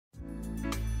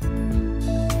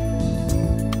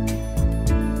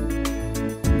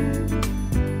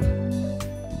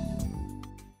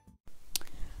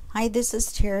Hi, this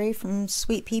is Terry from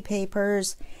Sweet Pea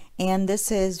Papers, and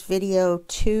this is video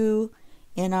 2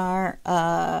 in our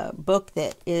book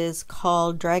that is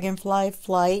called Dragonfly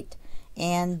Flight,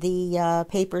 and the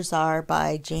papers are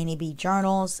by Janie B.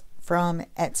 Journals from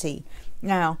Etsy.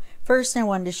 Now, first I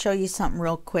wanted to show you something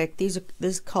real quick. This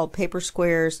is called Paper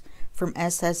Squares from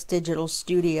SS Digital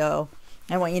Studio.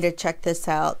 I want you to check this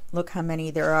out. Look how many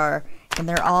there are, and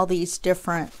they're all these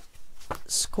different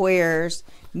squares.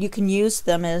 You can use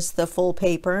them as the full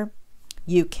paper.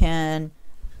 You can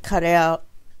cut out,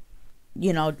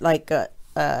 you know, like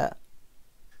a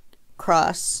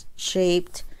cross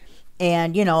shaped,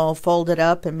 and fold it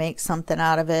up and make something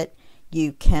out of it.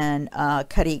 You can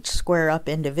cut each square up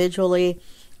individually.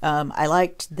 I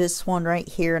liked this one right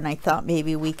here, and I thought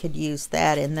maybe we could use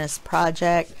that in this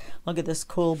project. Look at this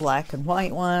cool black and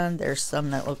white one. There's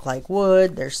some that look like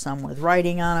wood. There's some with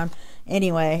writing on them.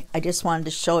 Anyway, I just wanted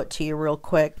to show it to you real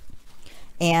quick.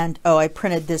 And oh, I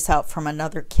printed this out from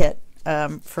another kit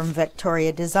from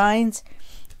Victoria Designs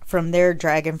from their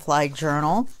Dragonfly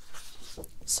journal.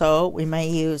 So we may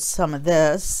use some of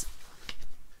this.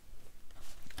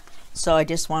 So I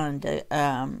just wanted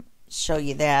to show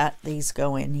you that. These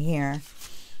go in here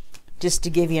just to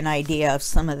give you an idea of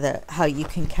some of the how you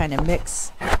can kind of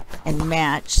mix and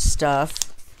match stuff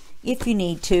if you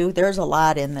need to. There's a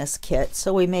lot in this kit,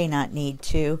 so we may not need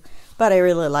to, but I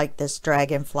really like this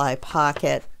dragonfly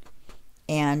pocket,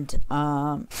 and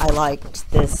I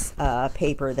liked this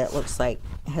paper that looks like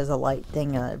has a light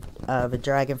thing of a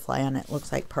dragonfly on it.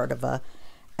 Looks like part of a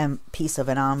piece of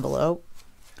an envelope.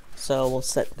 So we'll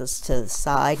set this to the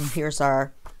side, and here's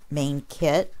our main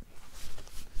kit.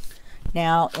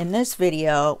 Now in this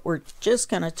video we're just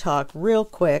going to talk real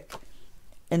quick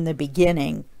in the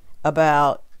beginning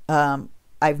about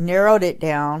I've narrowed it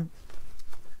down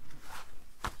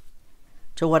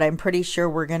to what I'm pretty sure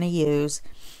we're going to use,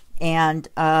 and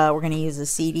we're going to use a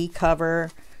CD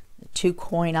cover, 2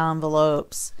 coin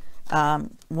envelopes,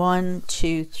 1,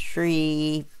 2,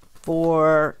 3,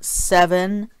 4,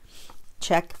 7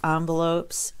 check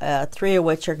envelopes, 3 of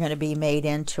which are going to be made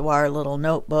into our little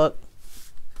notebook.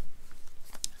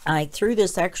 I threw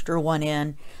this extra one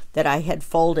in that I had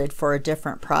folded for a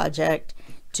different project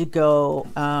to go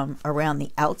around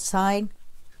the outside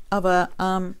of a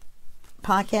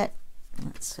pocket.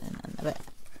 Let's see,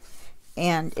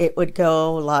 and it would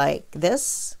go like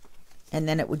this, and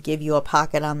then it would give you a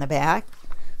pocket on the back.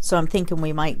 So I'm thinking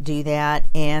we might do that,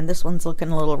 and this one's looking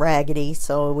a little raggedy,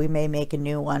 so we may make a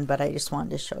new one, but I just wanted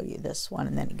to show you this one,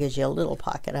 and then it gives you a little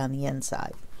pocket on the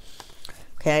inside.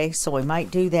 Okay, so we might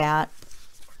do that.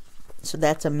 So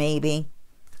that's a maybe.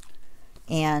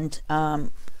 And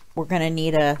we're going to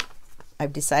need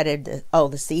I've decided to,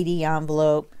 the CD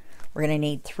envelope. We're going to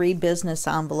need 3 business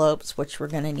envelopes, which we're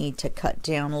going to need to cut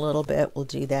down a little bit. We'll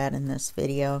do that in this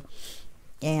video.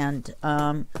 And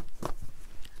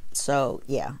so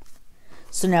yeah.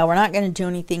 So now we're not going to do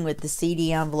anything with the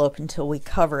CD envelope until we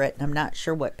cover it. And I'm not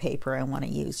sure what paper I want to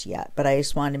use yet, but I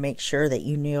just wanted to make sure that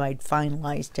you knew I'd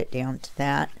finalized it down to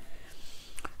that.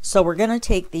 So we're going to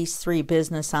take these 3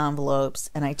 business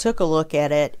envelopes, and I took a look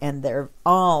at it, and they're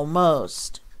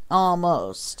almost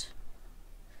the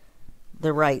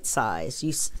right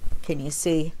size. Can you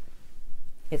see?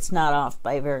 It's not off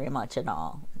by very much at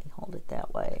all. Let me hold it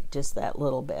that way, just that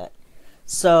little bit.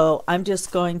 So I'm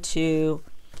just going to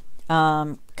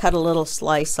cut a little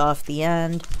slice off the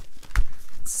end.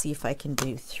 Let's see if I can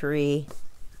do 3.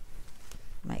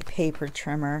 My paper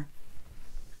trimmer.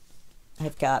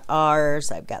 I've got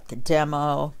ours, I've got the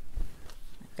demo,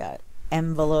 I've got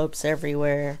envelopes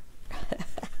everywhere.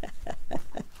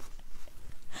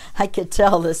 I could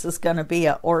tell this is going to be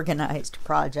an organized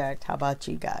project. How about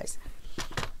you guys?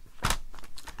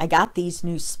 I got these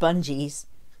new sponges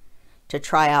to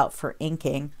try out for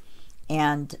inking,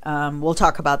 and we'll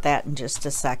talk about that in just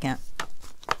a second,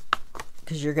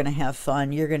 because you're going to have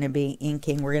fun. You're going to be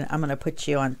inking. I'm going to put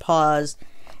you on pause,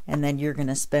 and then you're going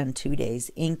to spend 2 days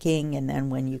inking, and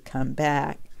then when you come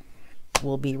back,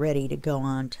 we'll be ready to go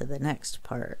on to the next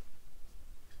part.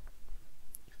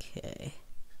 Okay.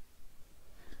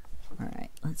 All right,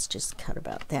 let's just cut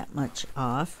about that much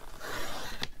off.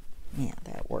 Yeah,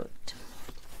 that worked.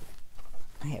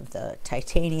 I have the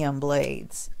titanium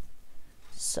blades.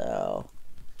 So,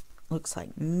 looks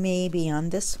like maybe on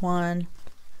this one,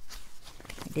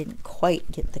 I didn't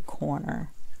quite get the corner,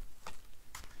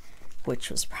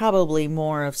 which was probably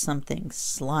more of something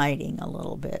sliding a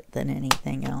little bit than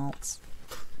anything else.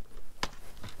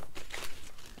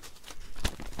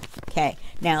 Okay,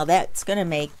 now that's going to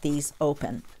make these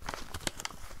open.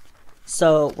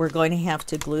 So we're going to have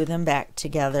to glue them back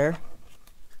together.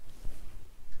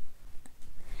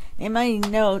 In my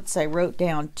notes, I wrote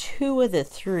down 2 of the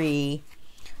 3,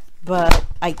 but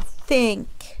I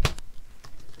think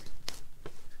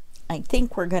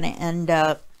we're going to end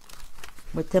up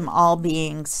with them all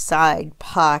being side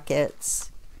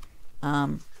pockets.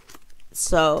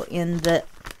 So in the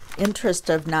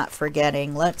interest of not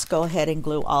forgetting, let's go ahead and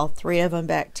glue all 3 of them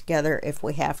back together. If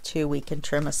we have to, we can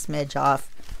trim a smidge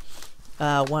off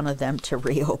one of them to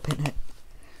reopen it.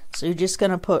 So you're just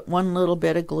going to put one little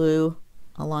bit of glue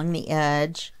along the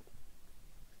edge.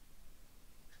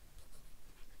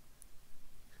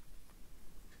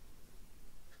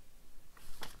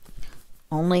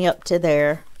 Only up to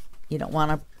there. You don't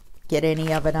want to get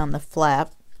any of it on the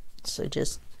flap, so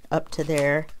just up to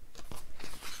there.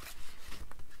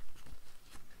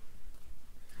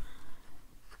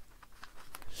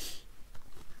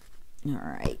 All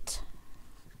right.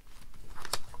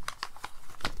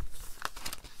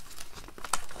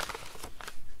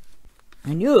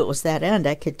 I knew it was that end.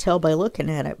 I could tell by looking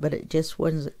at it, but it just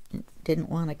didn't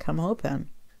want to come open.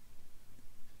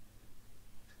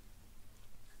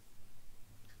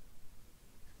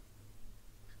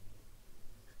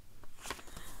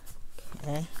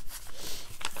 Okay.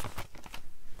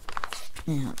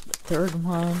 And the third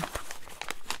one.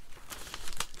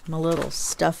 I'm a little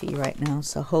stuffy right now,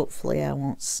 so hopefully I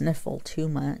won't sniffle too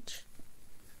much.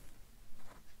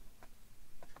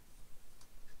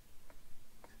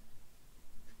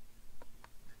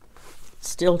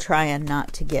 Still trying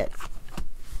not to get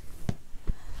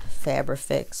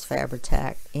Fabri-Fix,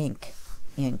 Fabri-Tac, ink,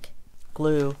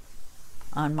 glue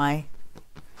on my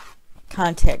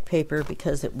contact paper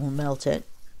because it will melt it.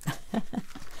 All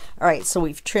right, so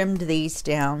we've trimmed these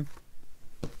down.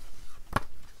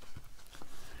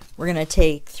 We're going to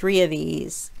take 3 of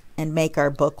these and make our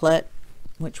booklet,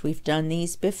 which we've done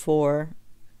these before.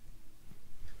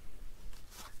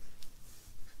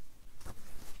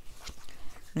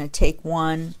 I'm going to take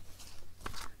one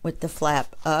with the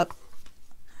flap up,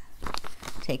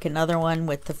 take another one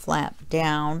with the flap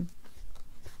down.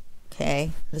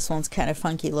 Okay, this one's kind of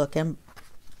funky looking.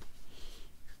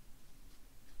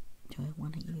 Do I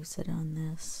want to use it on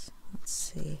this? Let's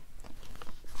see.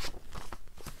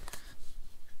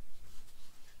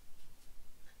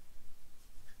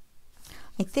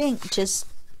 I think just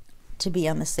to be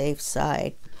on the safe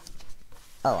side.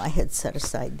 Oh, I had set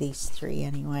aside these 3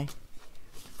 anyway.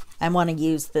 I want to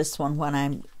use this one when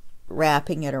I'm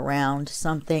wrapping it around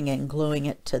something and gluing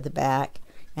it to the back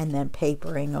and then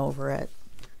papering over it.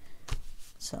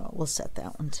 So we'll set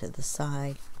that one to the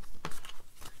side.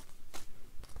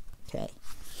 Okay.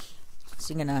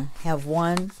 So you're going to have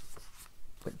one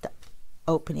with the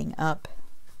opening up,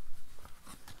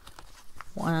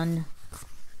 one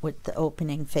with the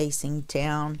opening facing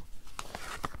down.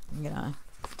 I'm going to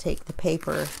take the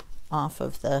paper off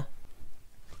of the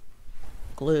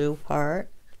glue part.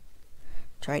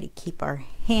 Try to keep our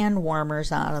hand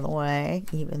warmers out of the way,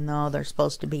 even though they're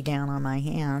supposed to be down on my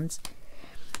hands.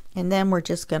 And then we're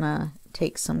just going to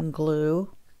take some glue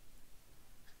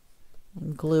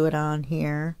and glue it on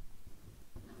here.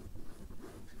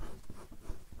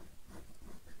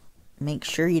 Make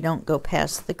sure you don't go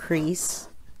past the crease.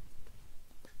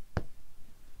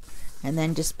 And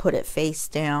then just put it face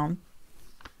down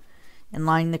and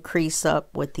line the crease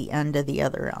up with the end of the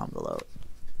other envelope.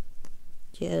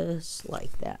 Just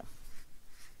like that.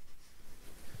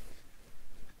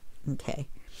 Okay.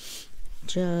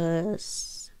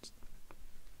 Just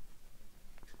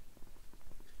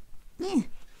like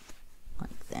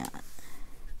that.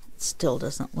 It still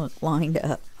doesn't look lined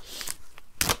up.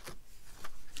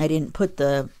 I didn't put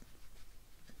the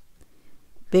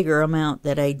bigger amount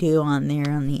that I do on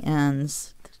there on the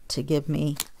ends to give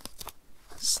me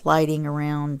sliding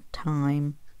around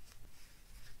time.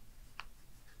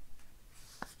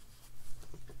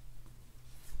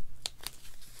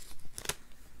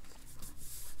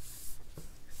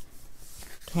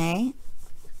 Okay,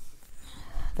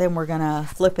 then we're gonna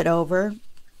flip it over.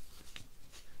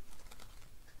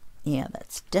 Yeah,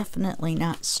 that's definitely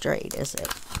not straight, is it?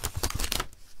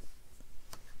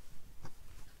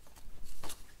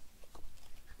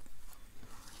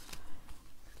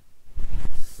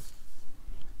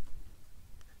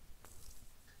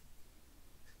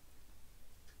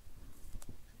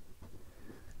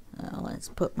 Let's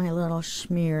put my little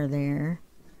smear there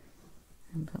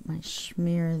and put my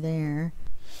smear there.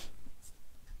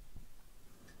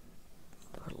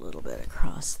 Put a little bit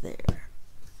across there.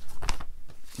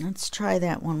 Let's try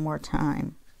that one more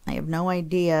time. I have no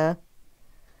idea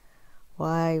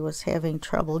why I was having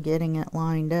trouble getting it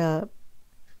lined up.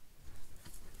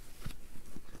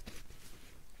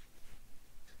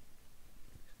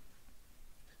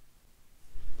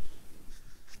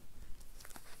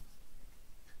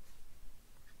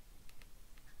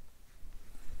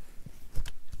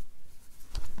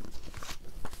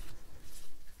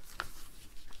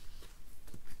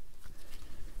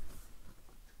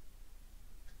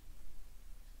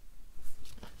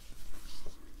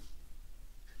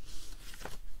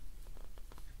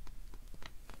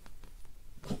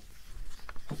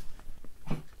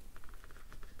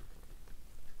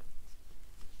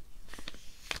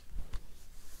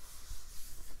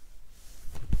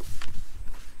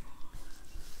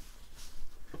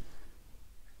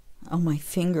 Oh, my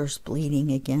finger's bleeding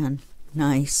again.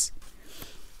 Nice.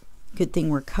 Good thing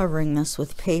we're covering this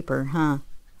with paper, huh?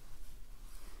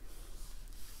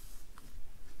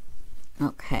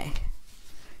 Okay.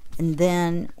 And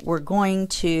then we're going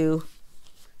to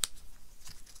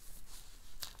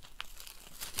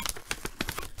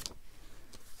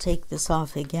take this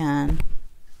off again.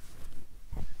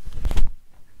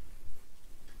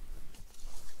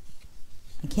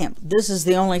 This is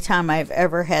the only time I've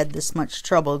ever had this much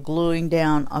trouble gluing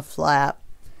down a flap.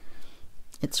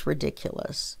 It's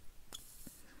ridiculous.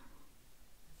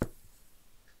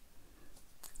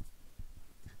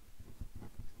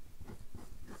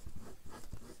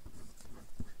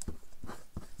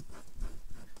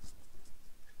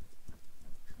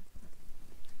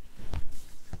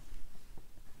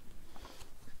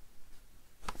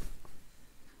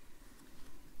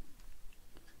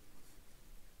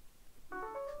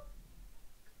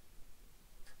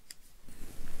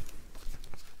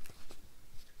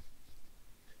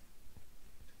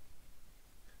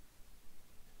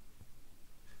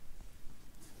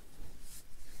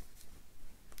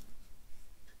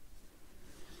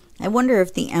 I wonder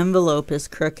if the envelope is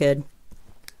crooked.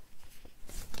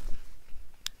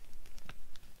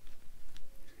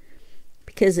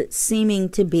 Because it's seeming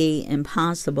to be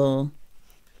impossible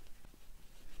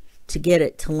to get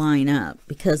it to line up,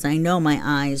 because I know my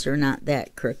eyes are not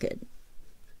that crooked.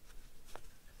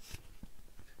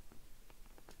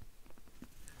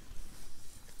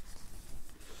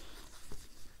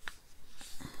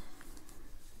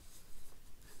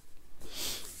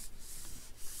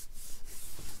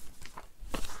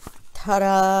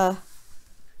 Ta-da!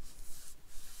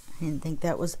 I didn't think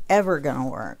that was ever going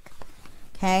to work.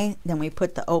 Okay, then we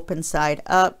put the open side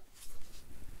up.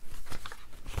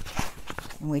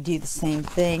 And we do the same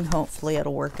thing. Hopefully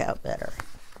it'll work out better.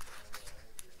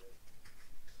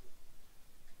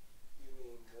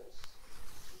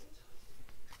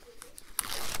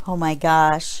 Oh my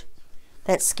gosh.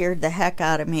 That scared the heck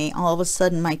out of me. All of a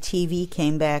sudden my TV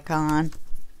came back on.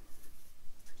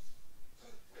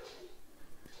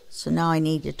 So now I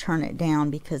need to turn it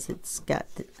down because it's got,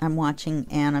 I'm watching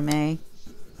anime.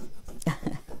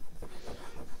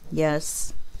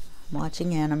 Yes, I'm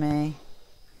watching anime.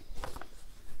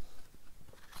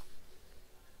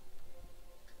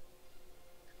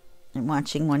 I'm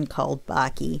watching one called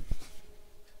Baki,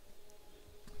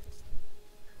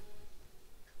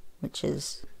 which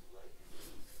is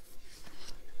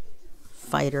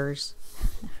fighters.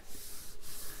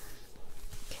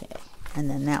 Okay, and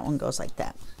then that one goes like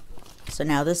that. So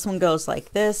now this one goes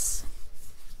like this,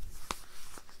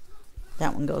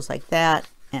 that one goes like that,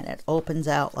 and it opens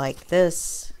out like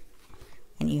this,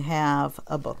 and you have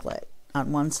a booklet.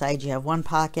 On one side you have one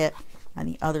pocket, on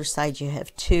the other side you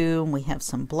have two, and we have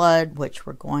some blood, which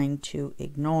we're going to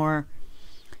ignore,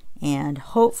 and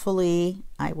hopefully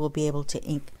I will be able to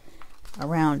ink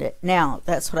around it. Now,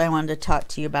 that's what I wanted to talk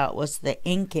to you about, was the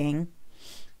inking,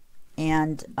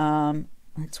 and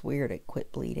that's weird, it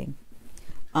quit bleeding.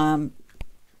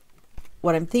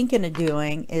 What I'm thinking of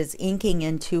doing is inking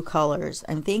in two colors.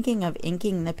 I'm thinking of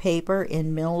inking the paper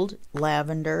in milled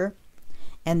lavender,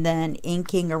 and then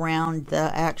inking around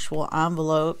the actual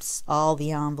envelopes, all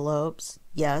the envelopes,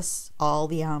 yes, all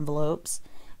the envelopes,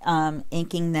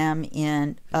 inking them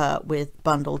in with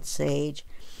bundled sage,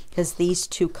 because these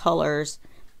two colors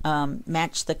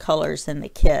match the colors in the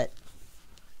kit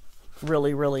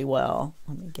really, really well.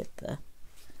 Let me get the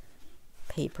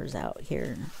papers out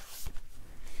here.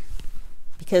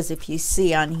 Because if you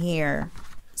see on here,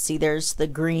 see there's the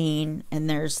green and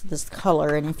there's this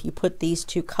color, and if you put these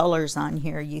two colors on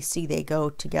here, you see they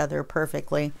go together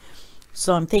perfectly.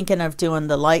 So I'm thinking of doing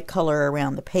the light color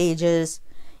around the pages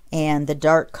and the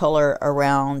dark color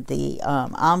around the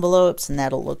envelopes, and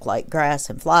that'll look like grass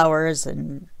and flowers,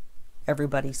 and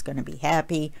everybody's going to be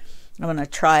happy. I'm going to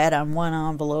try it on one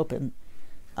envelope, and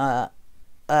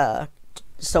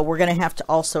so we're going to have to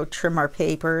also trim our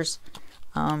papers.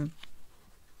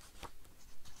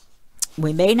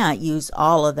 We may not use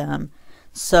all of them,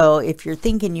 so if you're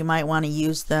thinking you might want to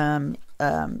use them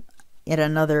in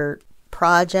another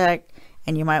project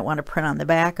and you might want to print on the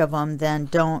back of them, then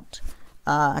don't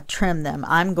trim them.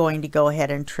 I'm going to go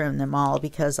ahead and trim them all,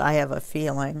 because I have a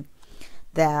feeling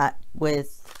that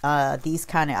with these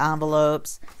kind of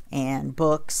envelopes and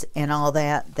books and all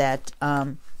that, that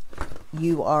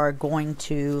you are going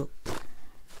to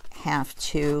have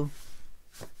to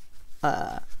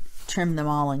trim them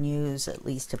all and use at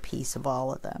least a piece of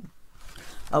all of them.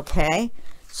 Okay,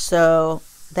 so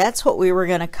that's what we were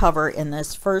going to cover in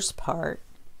this first part,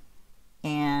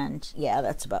 and yeah,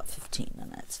 that's about 15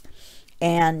 minutes.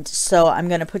 And so I'm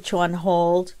going to put you on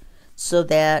hold so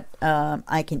that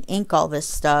I can ink all this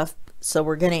stuff. So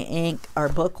we're going to ink our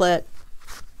booklet.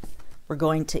 We're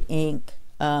going to ink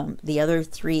the other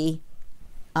 3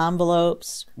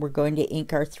 envelopes. We're going to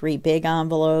ink our 3 big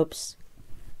envelopes.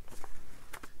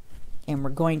 And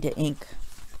we're going to ink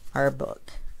our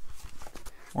book.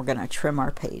 We're going to trim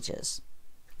our pages.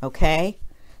 Okay?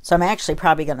 So I'm actually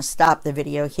probably going to stop the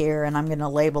video here, and I'm going to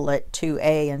label it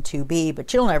 2A and 2B,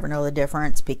 but you'll never know the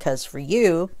difference, because for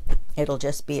you, it'll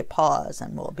just be a pause,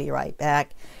 and we'll be right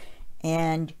back.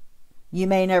 And you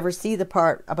may never see the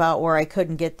part about where I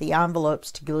couldn't get the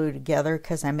envelopes to glue together,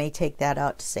 because I may take that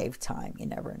out to save time. You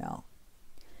never know.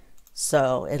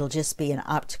 So it'll just be an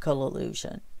optical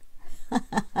illusion.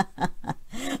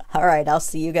 All right, I'll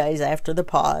see you guys after the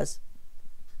pause.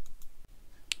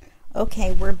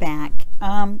 Okay, we're back.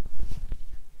 I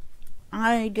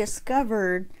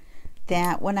discovered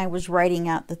that when I was writing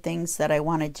out the things that I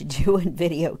wanted to do in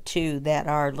video 2, that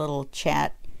our little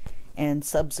chat and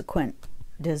subsequent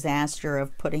disaster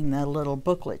of putting the little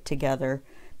booklet together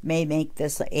may make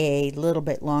this a little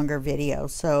bit longer video.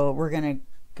 So we're going to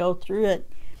go through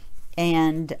it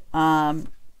and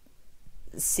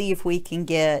see if we can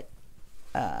get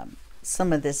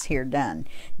some of this here done.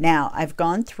 Now, I've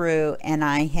gone through and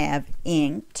I have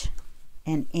inked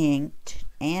and inked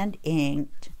and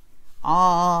inked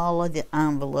all of the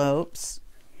envelopes,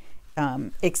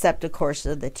 except of course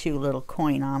of the 2 little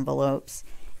coin envelopes.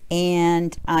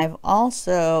 And I've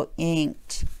also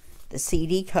inked the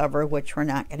CD cover, which we're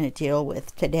not going to deal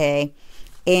with today,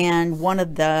 and one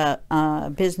of the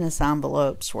business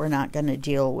envelopes we're not going to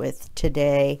deal with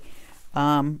today.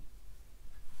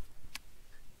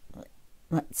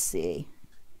 Let's see.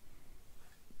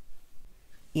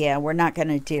 Yeah, we're not going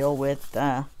to deal with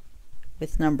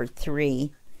number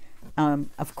 3.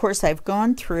 Of course, I've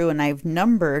gone through and I've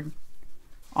numbered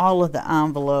all of the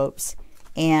envelopes,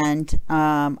 and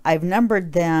I've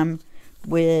numbered them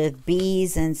with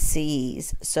B's and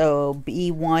C's. So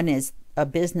B1 is a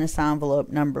business envelope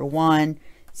number 1.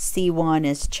 C1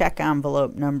 is check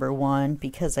envelope number 1,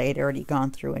 because I had already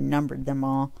gone through and numbered them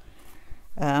all.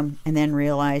 And then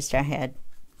realized I had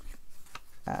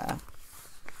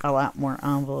a lot more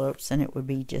envelopes, and it would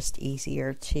be just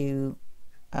easier to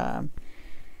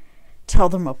tell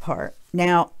them apart.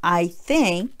 Now, I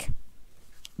think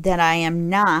that I am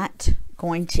not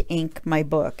going to ink my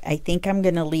book. I think I'm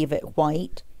going to leave it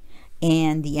white,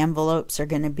 and the envelopes are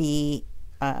going to be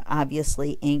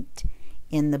obviously inked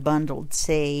in the bundled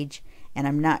sage, and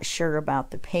I'm not sure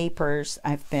about the papers.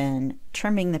 I've been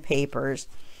trimming the papers,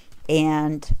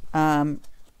 and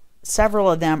several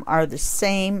of them are the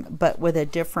same but with a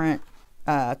different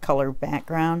color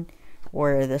background,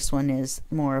 where this one is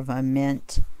more of a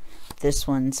mint, this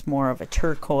one's more of a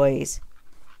turquoise,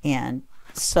 and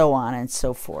so on and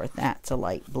so forth. That's a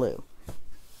light blue.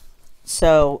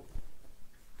 So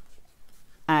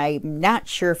I'm not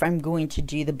sure if I'm going to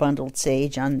do the bundled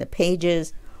sage on the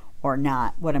pages or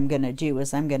not. What I'm going to do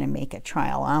is I'm going to make a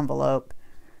trial envelope,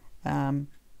 and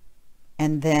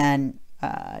then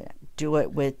do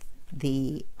it with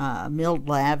the milled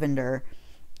lavender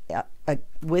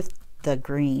with the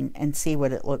green and see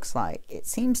what it looks like. It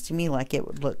seems to me like it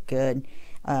would look good.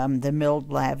 The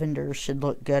milled lavender should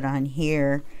look good on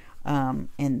here,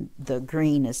 and the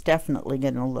green is definitely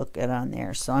going to look good on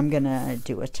there. So I'm going to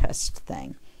do a test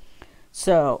thing.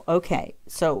 So, okay,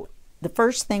 so the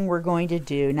first thing we're going to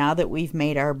do, now that we've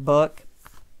made our book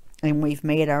and we've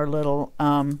made our little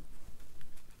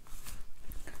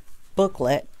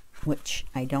booklet, which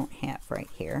I don't have right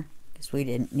here because we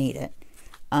didn't need it.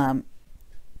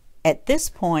 At this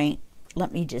point,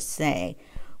 let me just say,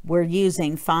 we're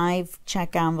using 5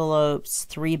 check envelopes,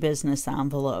 3 business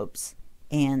envelopes,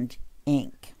 and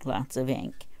ink, lots of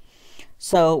ink.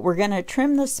 So we're going to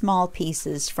trim the small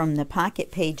pieces from the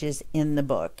pocket pages in the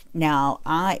book. Now,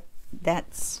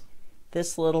 that's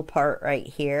this little part right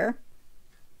here.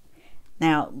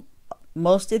 Now,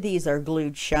 most of these are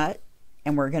glued shut,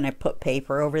 and we're going to put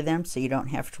paper over them so you don't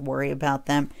have to worry about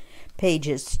them.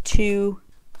 Pages 2,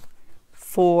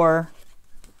 4,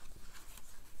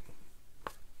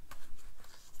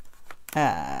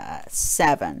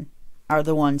 7 are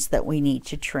the ones that we need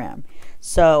to trim.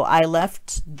 So I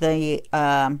left the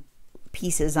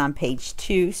pieces on page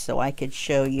 2 so I could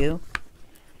show you.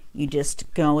 You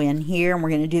just go in here, and we're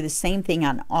going to do the same thing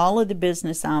on all of the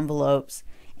business envelopes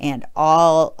and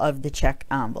all of the check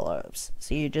envelopes.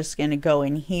 So you're just going to go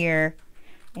in here,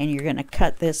 and you're going to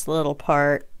cut this little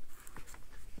part,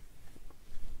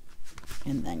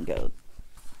 and then go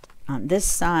on this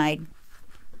side,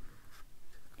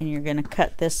 and you're going to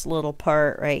cut this little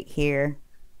part right here,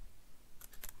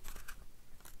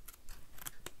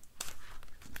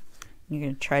 You're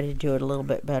going to try to do it a little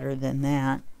bit better than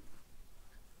that.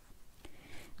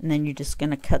 And then you're just going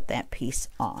to cut that piece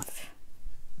off.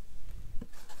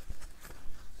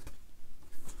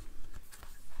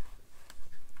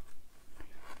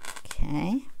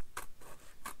 Okay.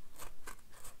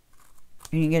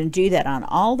 And you're going to do that on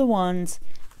all the ones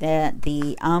that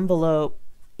the envelope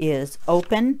is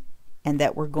open and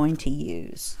that we're going to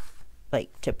use,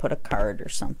 like to put a card or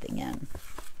something in.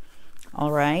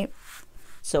 All right.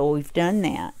 So we've done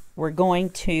that. We're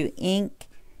going to ink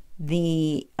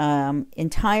the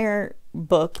entire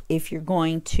book. If you're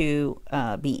going to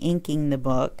be inking the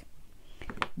book,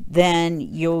 then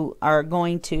you are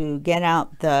going to get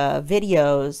out the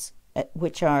videos,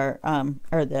 which are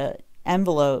or the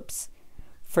envelopes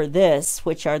for this,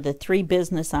 which are the 3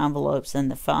 business envelopes and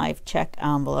the 5 check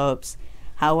envelopes.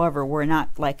 However, we're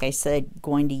not, like I said,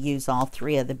 going to use all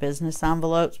 3 of the business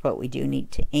envelopes, but we do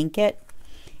need to ink it.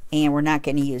 And we're not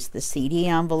going to use the CD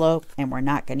envelope, and we're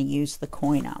not going to use the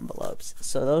coin envelopes.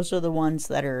 So those are the ones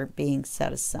that are being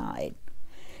set aside.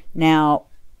 Now,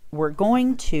 we're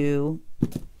going to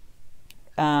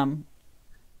number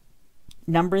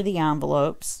the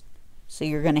envelopes. So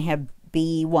you're going to have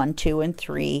B 1, 2, and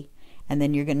 3, and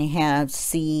then you're going to have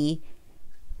C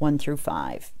 1 through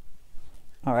 5.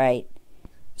 All right.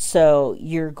 So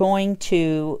you're going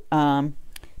to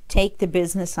take the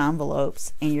business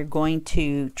envelopes and you're going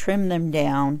to trim them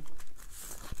down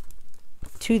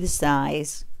to the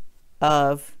size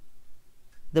of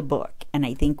the book. And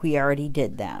I think we already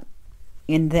did that.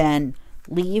 And then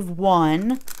leave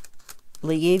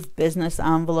business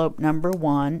envelope number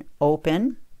 1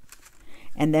 open.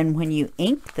 And then when you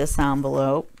ink this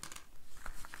envelope,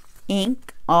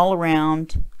 ink all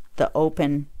around the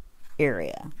open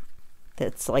area.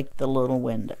 That's like the little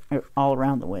window, all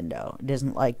around the window. It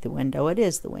isn't like the window, it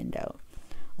is the window.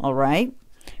 All right,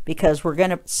 because we're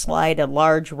going to slide a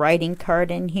large writing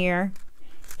card in here,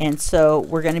 and so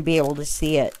we're going to be able to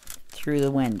see it through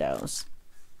the windows.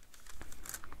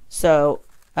 So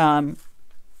the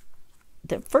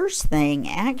first thing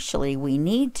actually we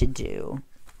need to do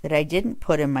that I didn't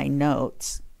put in my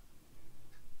notes,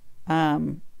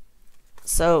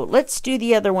 so let's do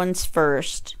the other ones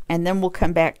first, and then we'll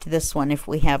come back to this one if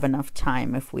we have enough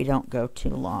time, if we don't go too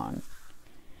long.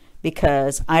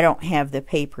 Because I don't have the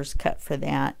papers cut for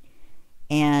that,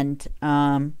 and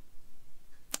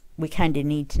we kind of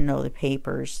need to know the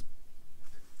papers,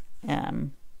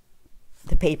 the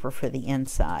paper for the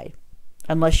inside.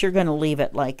 Unless you're going to leave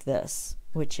it like this,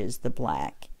 which is the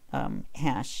black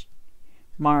hash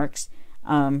marks.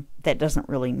 That doesn't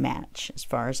really match as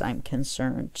far as I'm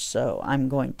concerned, so I'm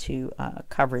going to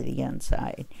cover the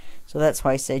inside. So that's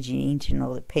why I said you need to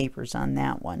know the papers on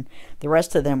that one. The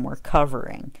rest of them we're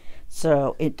covering,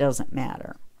 so it doesn't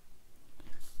matter.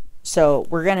 So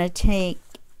we're going to take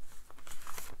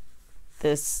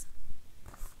this,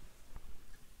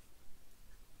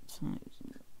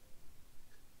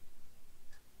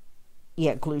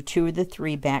 glue 2 of the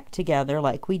 3 back together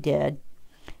like we did.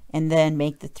 And then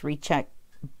make the 3 check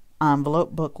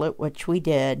envelope booklet, which we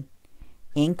did.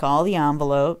 Ink all the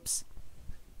envelopes.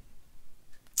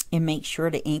 And make sure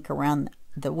to ink around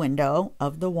the window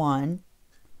of the 1.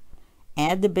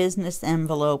 Add the business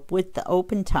envelope with the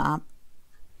open top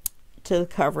to the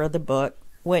cover of the book,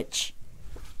 which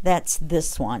that's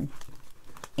this one.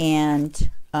 And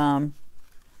I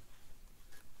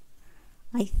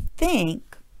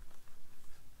think,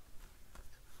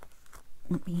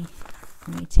 let me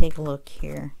take a look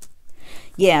here.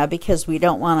 Yeah, because we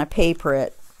don't want to paper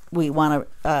it. We want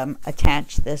to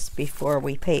attach this before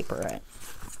we paper it.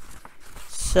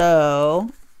 So,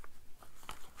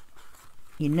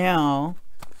 I'm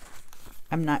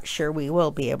not sure we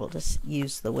will be able to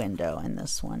use the window in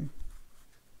this one,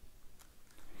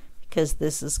 because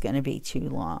this is going to be too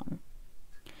long.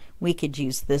 We could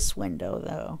use this window,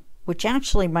 though, which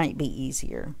actually might be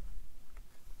easier.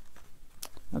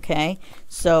 Okay,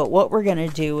 so what we're going to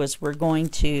do is we're going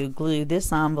to glue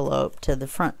this envelope to the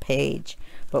front page,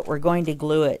 but we're going to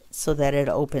glue it so that it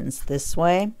opens this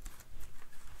way.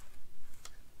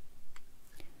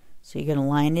 So you're going to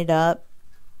line it up.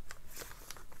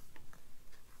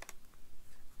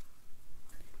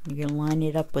 You're going to line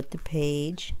it up with the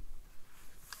page.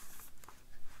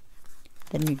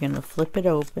 Then you're going to flip it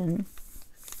open.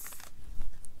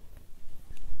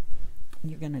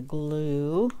 You're going to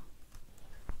glue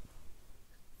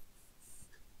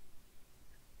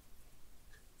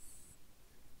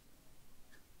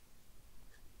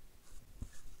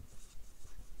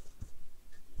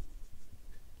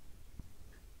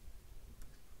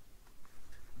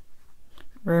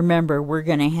remember, we're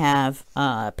going to have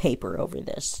paper over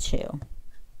this too.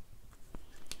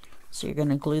 So you're going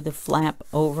to glue the flap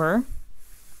over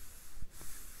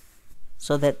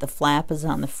so that the flap is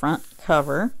on the front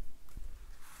cover.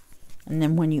 And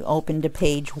then when you open to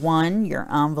page 1, your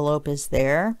envelope is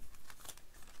there.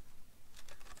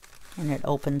 And it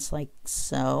opens like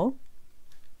so.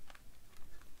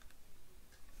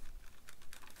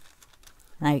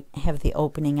 And I have the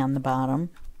opening on the bottom.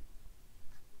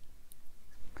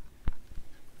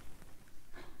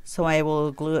 So I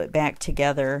will glue it back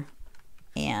together,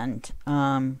 and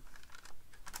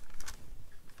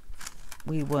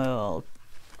we will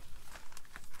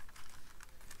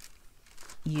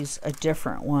use a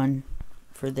different one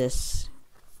for this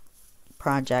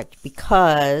project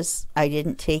because I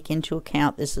didn't take into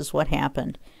account, this is what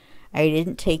happened, I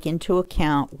didn't take into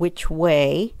account which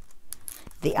way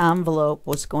the envelope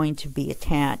was going to be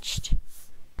attached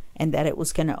and that it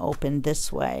was going to open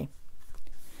this way.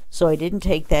 So I didn't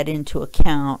take that into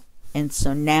account, and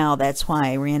so now that's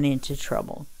why I ran into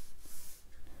trouble,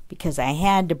 because I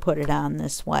had to put it on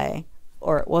this way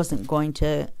or it wasn't going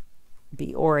to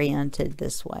be oriented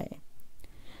this way.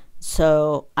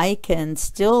 So I can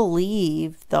still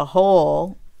leave the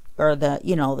hole, or the,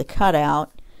 you know, the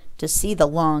cutout, to see the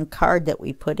long card that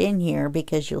we put in here,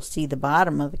 because you'll see the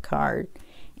bottom of the card.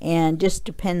 And just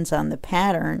depends on the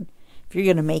pattern. If you're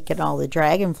going to make it all the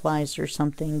dragonflies or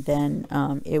something, then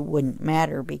it wouldn't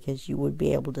matter, because you would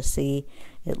be able to see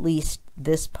at least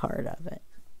this part of it.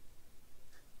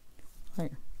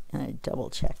 And I double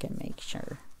check and make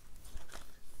sure.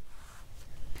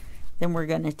 Then we're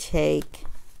going to take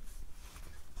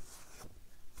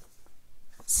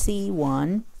C1.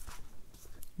 I'm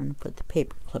going to put the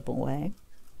paper clip away.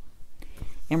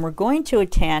 And we're going to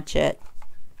attach it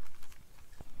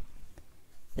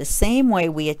the same way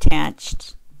we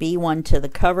attached B1 to the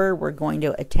cover. We're going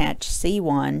to attach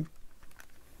C1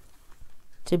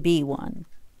 to B1. I'm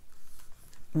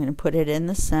going to put it in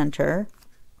the center.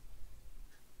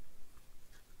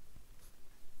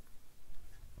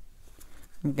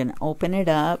 I'm going to open it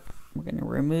up. We're going to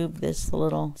remove this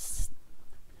little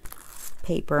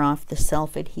paper off the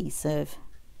self-adhesive.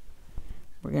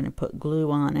 We're going to put glue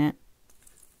on it.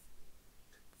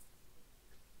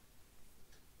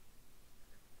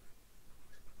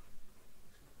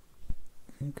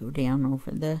 And go down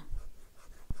over the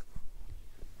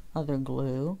other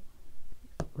glue,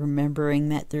 remembering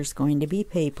that there's going to be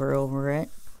paper over it.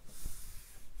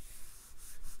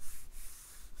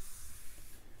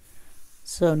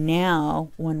 So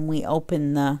now when we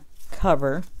open the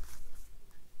cover,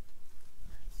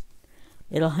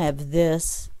 it'll have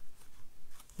this,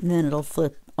 and then it'll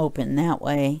flip open that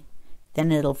way,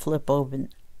 then it'll flip open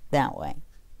that way.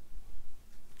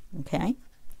 Okay?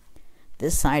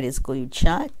 This side is glued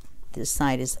shut, this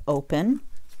side is open.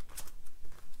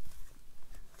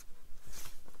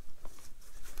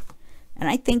 And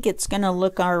I think it's going to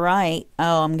look all right.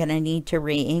 Oh, I'm going to need to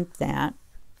re-ink that.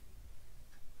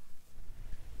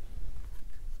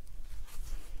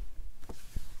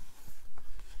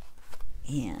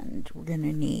 And we're going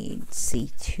to need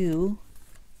C2.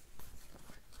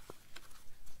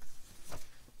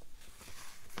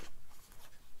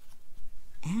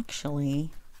 Actually,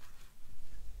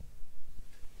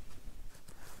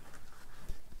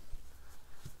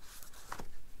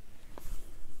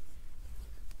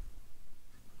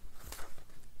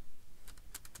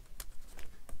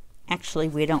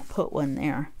 we don't put one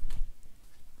there.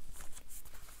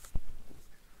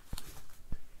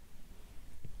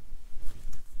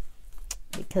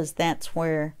 Because that's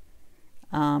where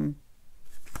B2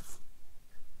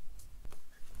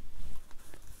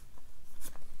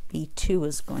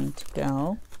 is going to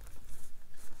go.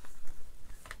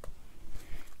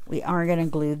 We are going to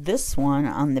glue this one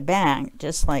on the back,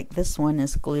 just like this one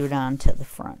is glued on to the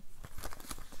front.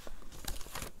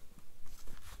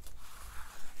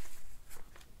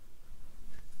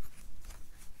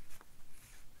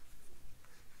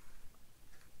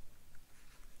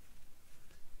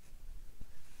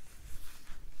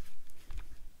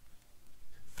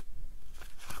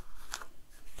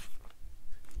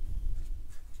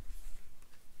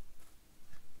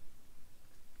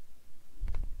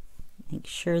 Make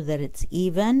sure that it's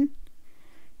even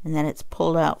and that it's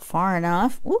pulled out far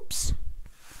enough. Whoops.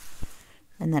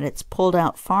 And that it's pulled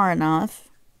out far enough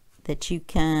that you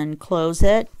can close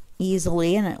it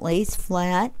easily and it lays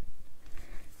flat.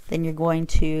 Then you're going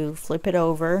to flip it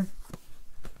over,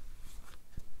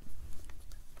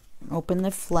 open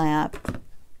the flap,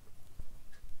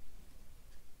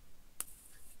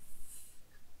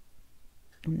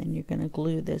 and then you're going to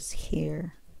glue this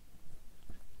here.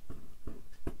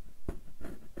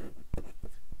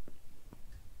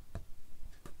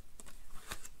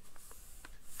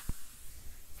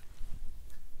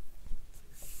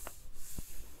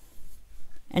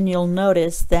 And you'll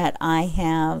notice that I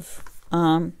have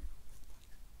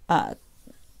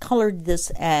colored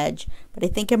this edge, but I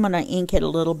think I'm going to ink it a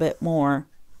little bit more.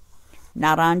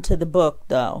 Not onto the book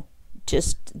though,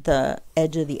 just the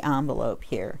edge of the envelope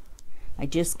here. I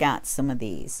just got some of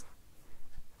these.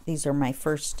 These are my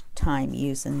first time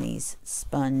using these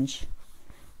sponge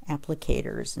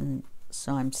applicators, and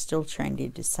so I'm still trying to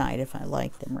decide if I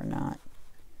like them or not.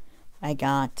 I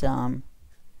got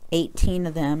 18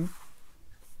 of them,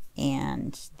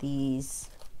 and these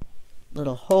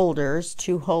little holders,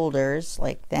 2 holders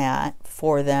like that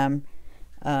for them,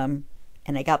 and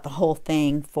I got the whole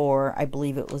thing for, I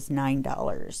believe it was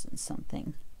 $9 and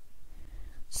something.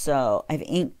 So I've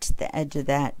inked the edge of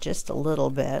that just a little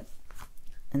bit,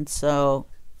 and so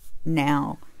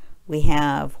now we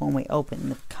have, when we open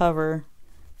the cover,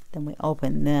 then we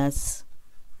open this,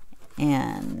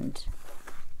 and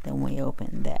then we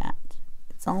open that.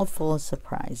 It's all full of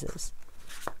surprises.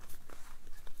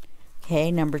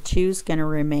 Okay, number 2 is going to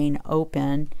remain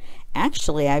open.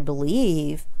 Actually, I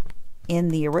believe in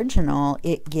the original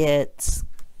it gets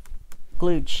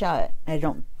glued shut. I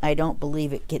don't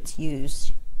believe it gets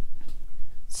used.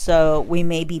 So we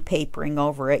may be papering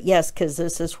over it. Yes, because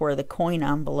this is where the coin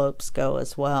envelopes go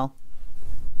as well.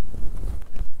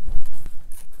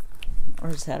 Or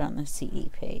is that on the CD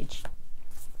page?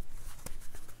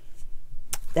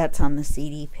 That's on the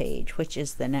CD page, which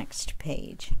is the next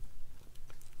page.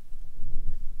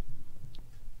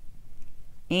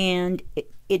 And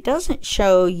it doesn't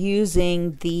show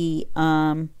using the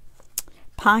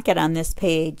pocket on this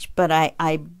page, but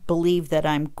I believe that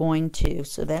I'm going to.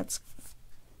 So that's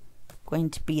going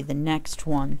to be the next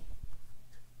one,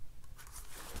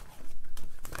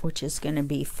 which is going to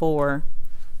be 4.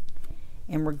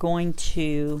 And we're going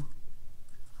to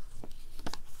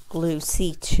glue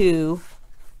C2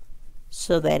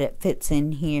 so that it fits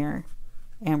in here,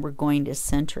 and we're going to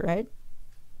center it.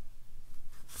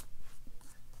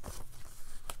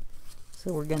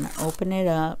 So we're going to open it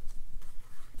up.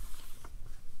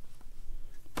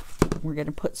 We're going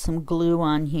to put some glue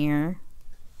on here.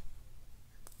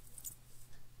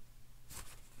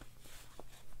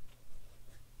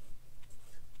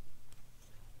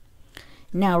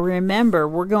 Now remember,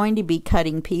 we're going to be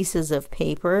cutting pieces of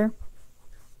paper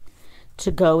to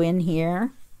go in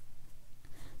here.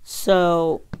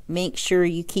 So make sure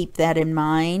you keep that in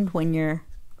mind when you're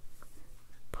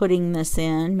putting this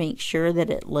in. Make sure that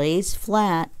it lays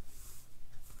flat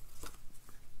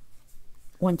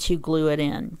once you glue it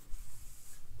in.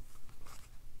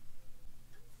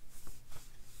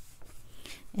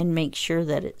 And make sure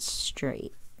that it's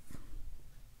straight.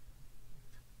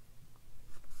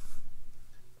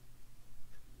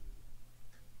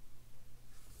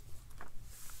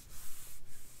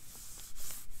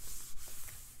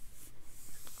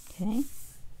 Okay.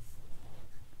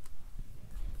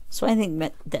 So I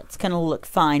think that's going to look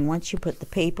fine once you put the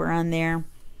paper on there,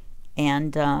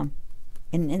 and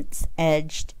it's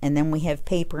edged, and then we have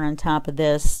paper on top of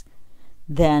this.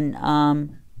 Then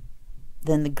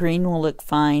the green will look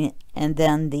fine, and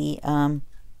then the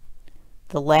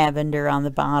lavender on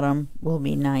the bottom will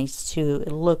be nice too.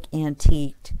 It'll look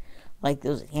antiqued, like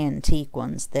those antique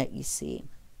ones that you see.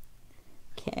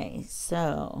 Okay,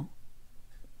 so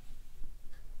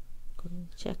glue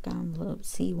check envelope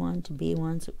C1 to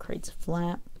B1 so it creates a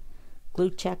flap.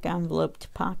 Glue check envelope to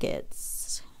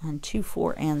pockets on 2,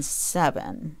 4, and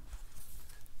 7.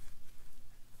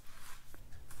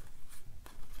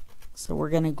 So we're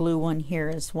going to glue one here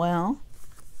as well.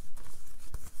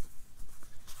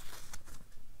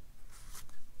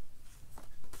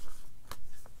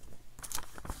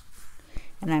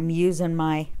 And I'm using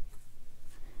my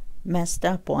messed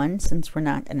up one since we're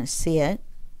not going to see it.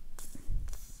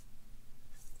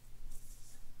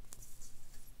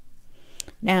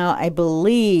 Now I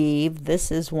believe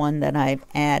this is one that I've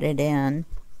added in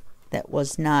that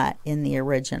was not in the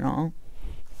original.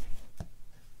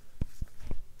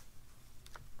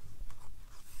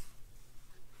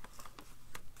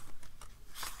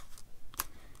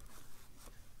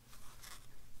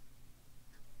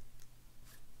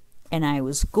 And I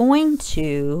was going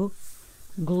to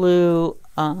glue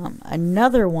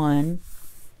another one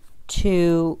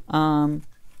to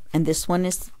and this one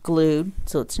is glued,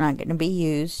 so it's not going to be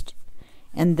used.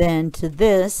 And then to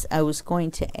this, I was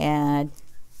going to add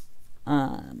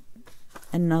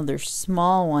another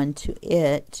small one to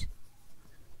it,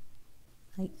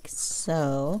 like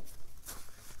so,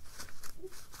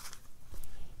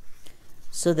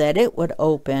 so that it would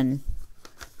open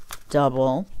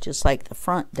double, just like the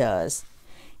front does.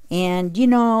 And you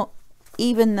know,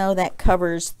 even though that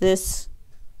covers this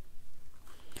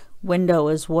window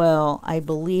as well, I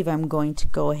believe I'm going to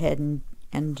go ahead and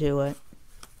do it.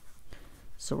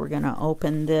 So we're going to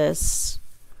open this.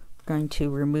 We're going to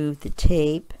remove the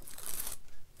tape.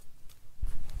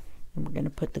 And we're going to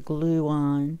put the glue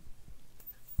on.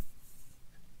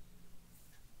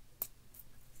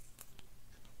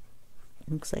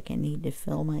 Looks like I need to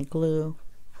fill my glue.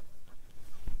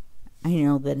 I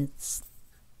know that it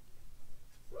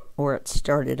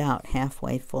started out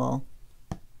halfway full.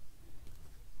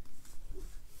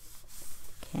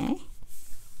 Okay,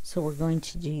 so we're going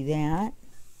to do that.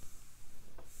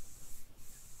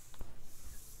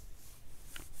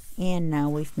 And now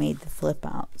we've made the flip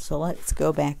out. So let's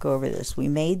go back over this. We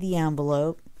made the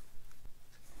envelope,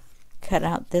 cut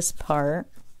out this part,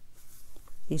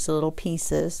 these little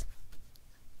pieces.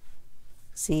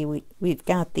 See, we've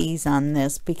got these on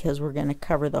this because we're going to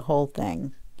cover the whole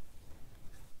thing.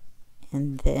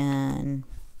 And then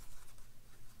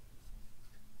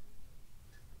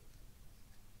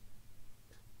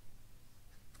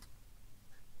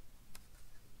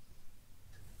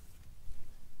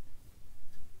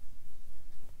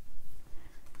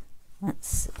let's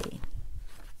see.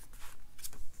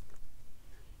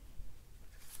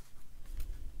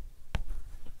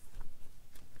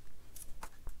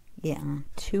 Yeah,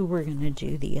 2 we're going to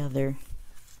do the other.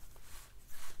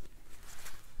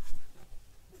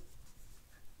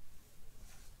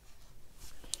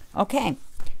 Okay,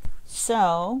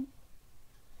 so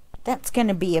that's going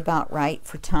to be about right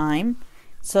for time.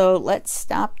 So let's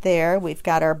stop there. We've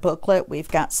got our booklet. We've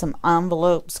got some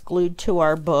envelopes glued to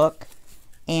our book.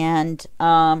 And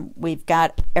we've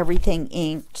got everything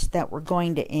inked that we're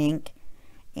going to ink.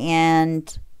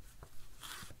 And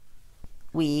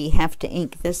we have to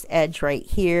ink this edge right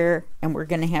here. And we're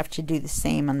going to have to do the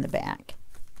same on the back.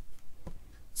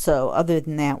 So other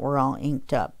than that, we're all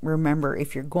inked up. Remember,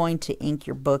 if you're going to ink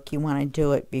your book, you want to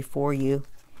do it before you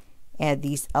add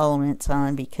these elements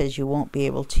on, because you won't be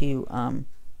able to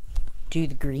do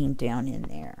the green down in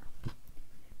there.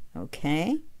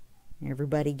 Okay,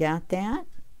 everybody got that?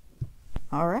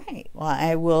 All right, well,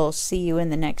 I will see you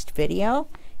in the next video,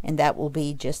 and that will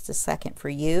be just a second for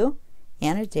you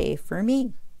and a day for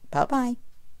me. Bye-bye.